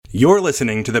You're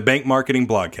listening to the Bank Marketing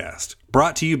Blogcast,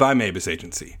 brought to you by Mabus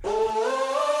Agency.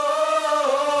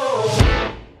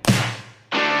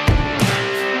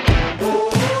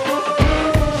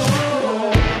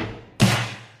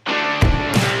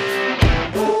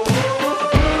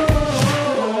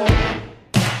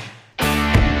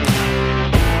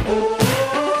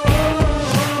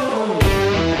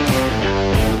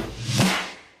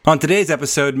 On today's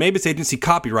episode, Mabus Agency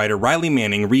copywriter Riley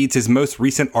Manning reads his most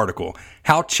recent article,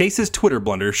 How Chase's Twitter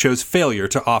Blunder Shows Failure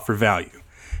to Offer Value.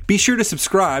 Be sure to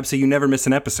subscribe so you never miss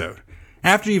an episode.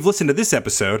 After you've listened to this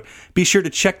episode, be sure to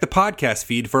check the podcast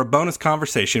feed for a bonus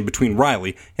conversation between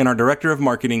Riley and our Director of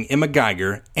Marketing, Emma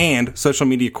Geiger, and Social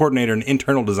Media Coordinator and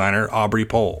Internal Designer, Aubrey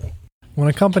Pohl. When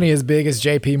a company as big as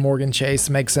JP Morgan Chase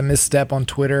makes a misstep on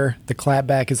Twitter, the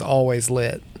clapback is always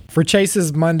lit. For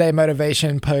Chase's Monday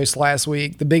motivation post last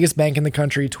week, the biggest bank in the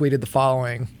country tweeted the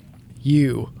following.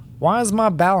 Why is my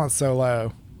balance so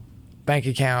low? Bank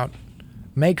account.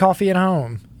 Make coffee at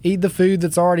home. Eat the food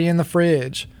that's already in the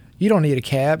fridge. You don't need a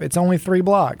cab. It's only 3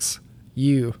 blocks.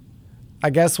 I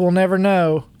guess we'll never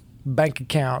know. Bank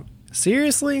account.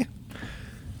 Seriously?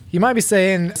 You might be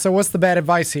saying, so what's the bad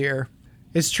advice here?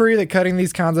 It's true that cutting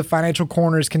these kinds of financial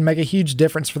corners can make a huge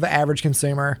difference for the average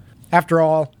consumer. After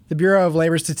all, the Bureau of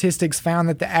Labor Statistics found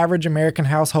that the average American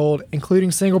household,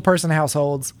 including single-person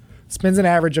households, spends an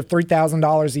average of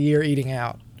 $3,000 a year eating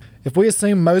out. If we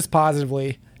assume most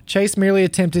positively, Chase merely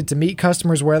attempted to meet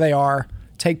customers where they are,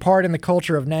 take part in the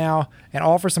culture of now, and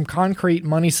offer some concrete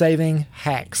money-saving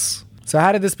hacks. So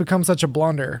how did this become such a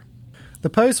blunder? The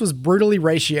post was brutally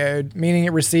ratioed, meaning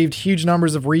it received huge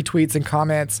numbers of retweets and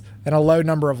comments and a low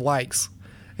number of likes,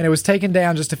 and it was taken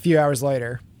down just a few hours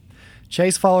later.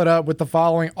 Chase followed up with the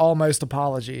following almost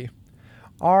apology.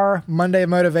 Our Monday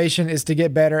motivation is to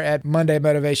get better at Monday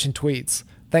motivation tweets.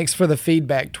 Thanks for the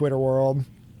feedback, Twitter world.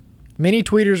 Many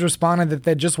tweeters responded that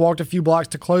they'd just walked a few blocks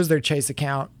to close their Chase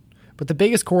account, but the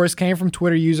biggest chorus came from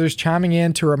Twitter users chiming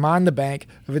in to remind the bank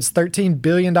of its $13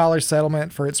 billion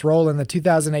settlement for its role in the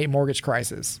 2008 mortgage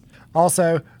crisis.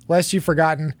 Also, lest you've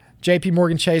forgotten, JP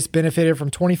Morgan Chase benefited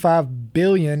from $25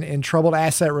 billion in Troubled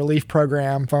Asset Relief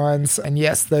Program funds, and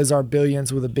yes, those are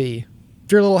billions with a B.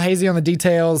 If you're a little hazy on the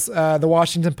details, the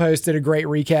Washington Post did a great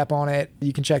recap on it.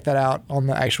 You can check that out on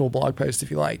the actual blog post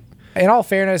if you like. In all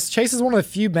fairness, Chase is one of the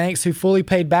few banks who fully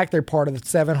paid back their part of the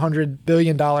 $700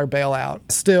 billion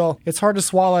bailout. Still, it's hard to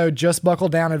swallow just buckle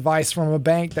down advice from a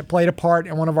bank that played a part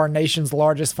in one of our nation's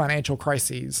largest financial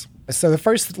crises. So the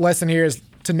first lesson here is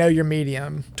to know your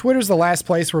medium. Twitter's the last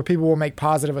place where people will make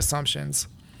positive assumptions.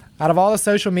 Out of all the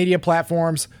social media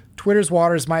platforms, Twitter's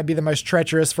waters might be the most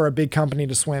treacherous for a big company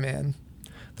to swim in.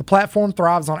 The platform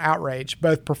thrives on outrage,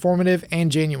 both performative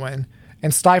and genuine,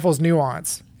 and stifles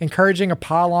nuance, encouraging a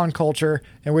pile-on culture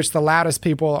in which the loudest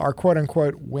people are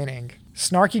quote-unquote winning.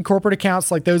 Snarky corporate accounts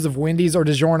like those of Wendy's or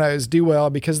DiGiorno's do well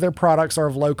because their products are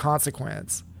of low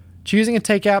consequence. Choosing a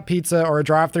takeout pizza or a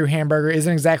drive-thru hamburger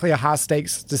isn't exactly a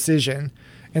high-stakes decision,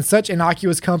 and such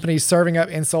innocuous companies serving up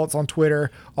insults on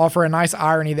Twitter offer a nice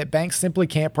irony that banks simply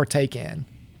can't partake in.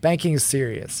 Banking is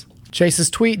serious. Chase's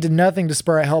tweet did nothing to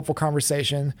spur a helpful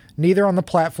conversation, neither on the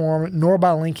platform nor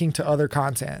by linking to other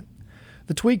content.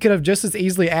 The tweet could have just as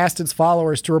easily asked its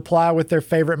followers to reply with their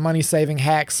favorite money-saving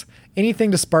hacks,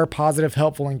 anything to spur positive,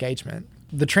 helpful engagement.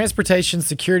 The Transportation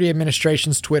Security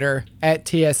Administration's Twitter,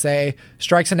 @TSA,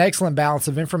 strikes an excellent balance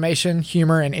of information,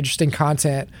 humor, and interesting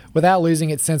content without losing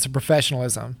its sense of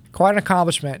professionalism. Quite an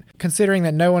accomplishment, considering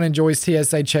that no one enjoys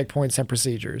TSA checkpoints and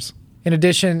procedures. In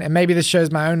addition, and maybe this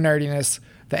shows my own nerdiness,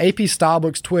 the AP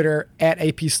Stylebook's Twitter,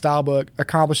 @AP Stylebook,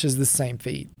 accomplishes this same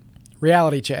feat.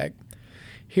 Reality check.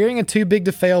 Hearing a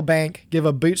too-big-to-fail bank give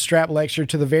a bootstrap lecture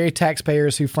to the very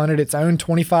taxpayers who funded its own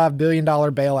 $25 billion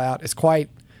bailout is quite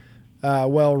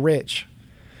rich.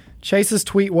 Chase's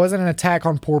tweet wasn't an attack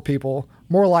on poor people.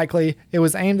 More likely, it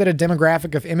was aimed at a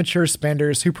demographic of immature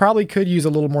spenders who probably could use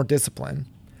a little more discipline.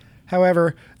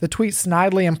 However, the tweet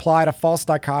snidely implied a false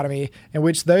dichotomy in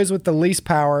which those with the least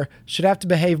power should have to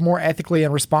behave more ethically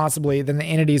and responsibly than the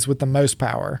entities with the most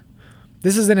power.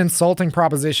 This is an insulting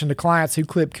proposition to clients who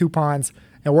clip coupons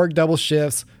and work double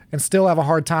shifts and still have a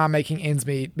hard time making ends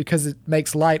meet because it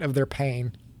makes light of their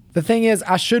pain. The thing is,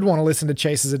 I should want to listen to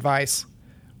Chase's advice.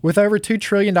 With over $2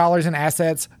 trillion in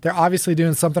assets, they're obviously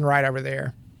doing something right over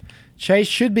there. Chase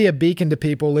should be a beacon to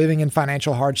people living in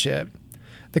financial hardship.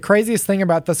 The craziest thing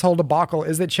about this whole debacle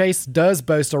is that Chase does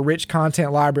boast a rich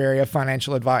content library of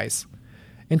financial advice.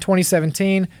 In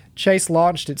 2017, Chase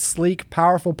launched its sleek,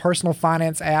 powerful personal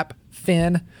finance app,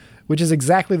 Fin, which is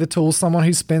exactly the tool someone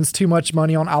who spends too much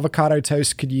money on avocado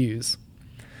toast could use.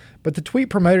 But the tweet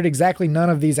promoted exactly none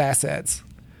of these assets.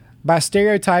 By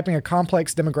stereotyping a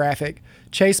complex demographic,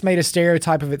 Chase made a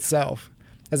stereotype of itself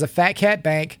as a fat cat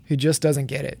bank who just doesn't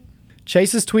get it.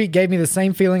 Chase's tweet gave me the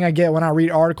same feeling I get when I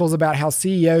read articles about how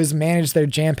CEOs manage their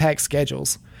jam-packed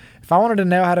schedules. If I wanted to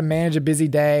know how to manage a busy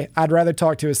day, I'd rather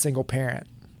talk to a single parent.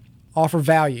 Offer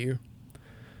value.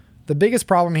 The biggest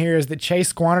problem here is that Chase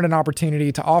squandered an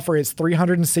opportunity to offer its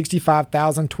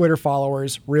 365,000 Twitter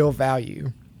followers real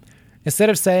value. Instead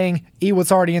of saying, eat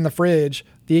what's already in the fridge,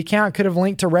 the account could have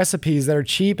linked to recipes that are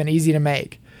cheap and easy to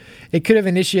make. It could have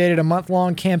initiated a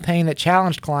month-long campaign that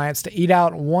challenged clients to eat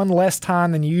out one less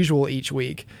time than usual each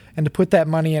week and to put that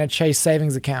money in a Chase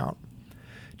savings account.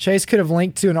 Chase could have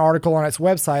linked to an article on its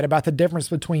website about the difference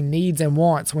between needs and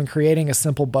wants when creating a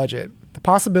simple budget. The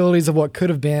possibilities of what could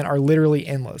have been are literally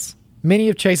endless. Many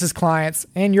of Chase's clients,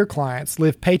 and your clients,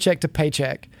 live paycheck to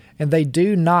paycheck, and they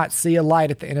do not see a light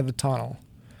at the end of the tunnel.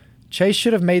 Chase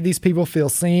should have made these people feel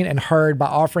seen and heard by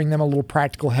offering them a little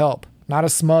practical help, not a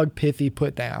smug, pithy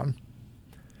put-down.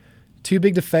 Too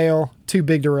big to fail, too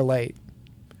big to relate.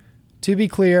 To be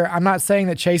clear, I'm not saying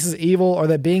that Chase is evil or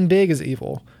that being big is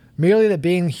evil, merely that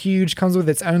being huge comes with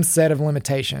its own set of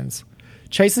limitations.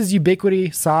 Chase's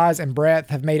ubiquity, size, and breadth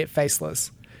have made it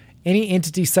faceless. Any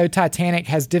entity so titanic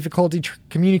has difficulty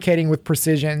communicating with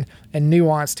precision and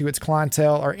nuance to its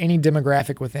clientele or any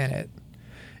demographic within it.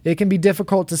 It can be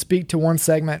difficult to speak to one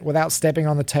segment without stepping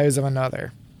on the toes of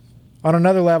another. On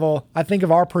another level, I think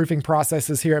of our proofing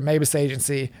processes here at Mabus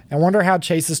Agency and wonder how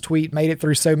Chase's tweet made it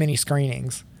through so many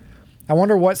screenings. I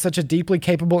wonder what such a deeply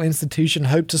capable institution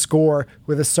hoped to score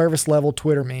with a service-level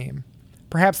Twitter meme.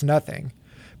 Perhaps nothing.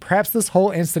 Perhaps this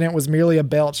whole incident was merely a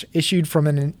belch issued from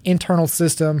an internal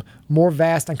system more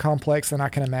vast and complex than I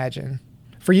can imagine.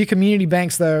 For you community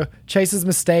banks, though, Chase's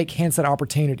mistake hints at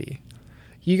opportunity.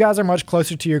 You guys are much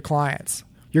closer to your clients.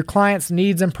 Your clients'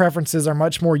 needs and preferences are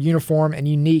much more uniform and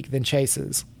unique than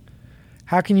Chase's.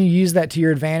 How can you use that to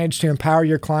your advantage to empower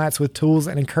your clients with tools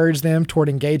and encourage them toward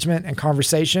engagement and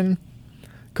conversation?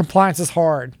 Compliance is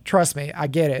hard. Trust me, I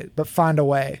get it, but find a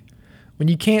way. When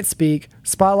you can't speak,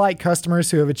 spotlight customers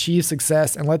who have achieved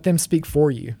success and let them speak for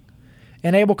you.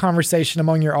 Enable conversation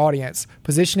among your audience,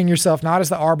 positioning yourself not as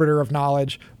the arbiter of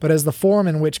knowledge, but as the forum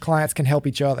in which clients can help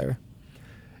each other.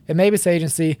 At Mabus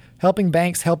Agency, helping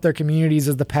banks help their communities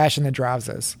is the passion that drives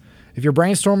us. If you're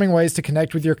brainstorming ways to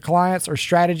connect with your clients or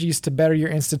strategies to better your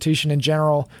institution in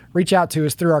general, reach out to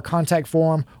us through our contact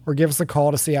form or give us a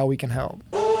call to see how we can help.